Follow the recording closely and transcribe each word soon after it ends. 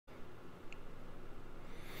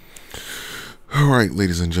Alright,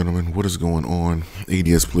 ladies and gentlemen, what is going on?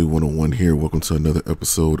 ADS Play 101 here. Welcome to another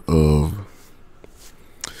episode of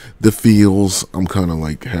The Feels. I'm kind of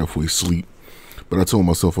like halfway asleep, but I told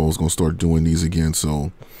myself I was going to start doing these again,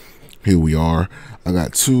 so here we are. I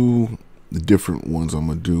got two different ones I'm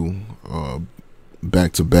going to do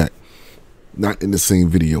back to back. Not in the same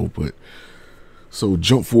video, but so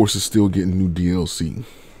Jump Force is still getting new DLC.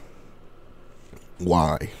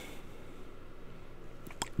 Why?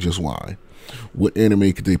 Just why? What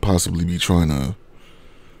anime could they possibly be trying to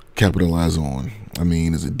capitalize on? I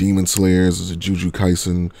mean, is it Demon Slayers? Is it Jujutsu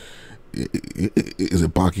Kaisen? Is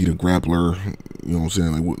it Baki the Grappler? You know what I'm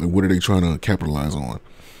saying? Like, what are they trying to capitalize on?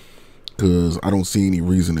 Because I don't see any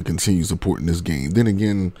reason to continue supporting this game. Then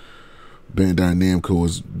again, Bandai Namco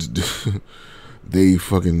is they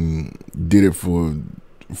fucking did it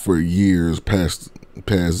for years past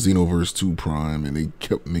Xenoverse 2 Prime, and they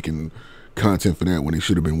kept making content for that when they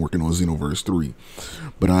should have been working on Xenoverse 3.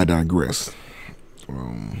 But I digress.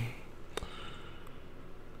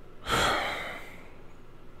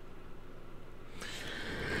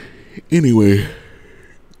 Anyway,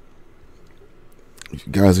 if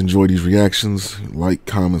you guys enjoy these reactions, like,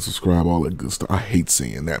 comment, subscribe, all that good stuff. I hate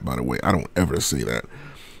saying that, by the way. I don't ever say that.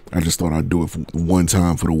 I just thought I'd do it for one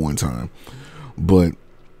time, for the one time. But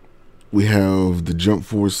we have the Jump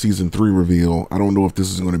Force Season 3 reveal. I don't know if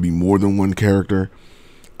this is going to be more than one character.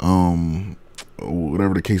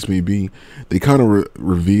 Whatever the case may be. They kind of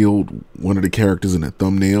revealed one of the characters in the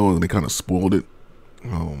thumbnail, and they kind of spoiled it.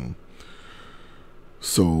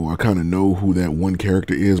 So I kind of know who that one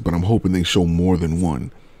character is, but I'm hoping they show more than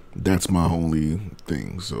one. That's my only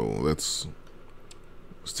thing. So let's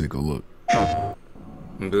take a look.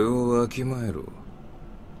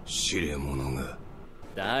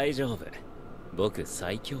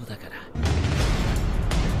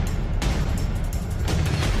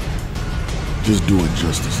 Just do it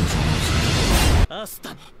justice, that's all I'm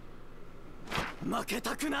saying.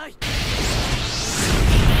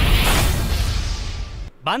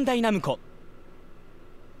 Bandai Namco.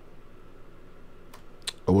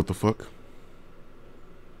 Oh, what the fuck?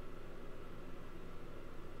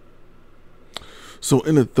 So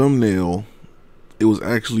in the thumbnail, it was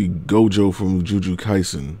actually Gojo from Jujutsu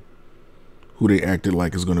Kaisen, who they acted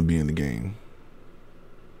like is going to be in the game.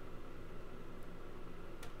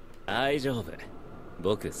 Are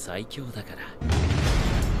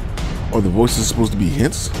the voices supposed to be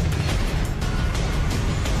hints?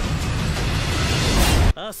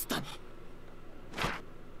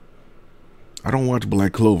 I don't watch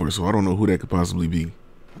Black Clover, so I don't know who that could possibly be.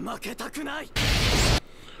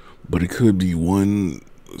 But it could be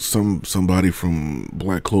somebody from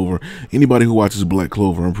Black Clover. Anybody who watches Black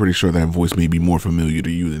Clover, I'm pretty sure that voice may be more familiar to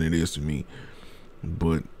you than it is to me.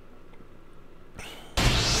 But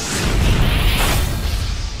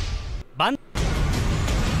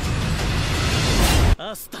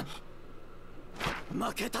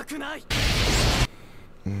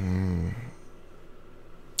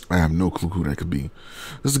I have no clue who that could be.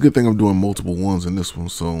 This is a good thing I'm doing multiple ones in this one.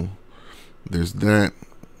 So there's that.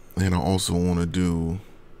 And I also want to do,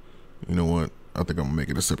 you know what? I think I'm gonna make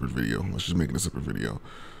it a separate video. Let's just make it a separate video.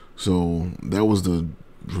 So that was the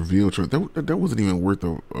reveal trailer. That wasn't even worth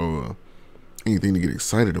anything to get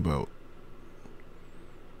excited about.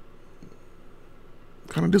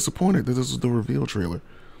 Kind of disappointed that this was the reveal trailer.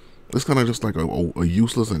 It's kind of just like a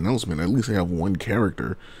useless announcement. At least have one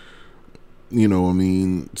character, you know what I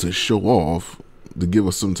mean, to show off, to give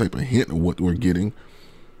us some type of hint of what we're getting.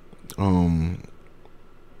 You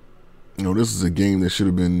know, this is a game that should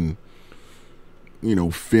have been, you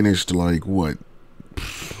know, finished like, what,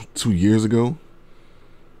 2 years ago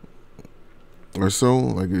or so.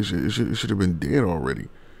 Like, it should have been dead already.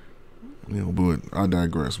 You know, but I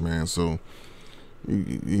digress, man. So,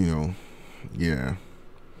 you know, yeah.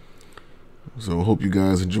 So I hope you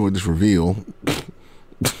guys enjoyed this reveal.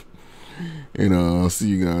 And I'll see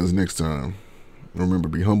you guys next time. Remember,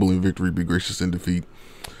 be humble in victory, be gracious in defeat,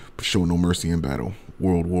 but show no mercy in battle.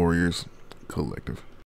 World Warriors Collective.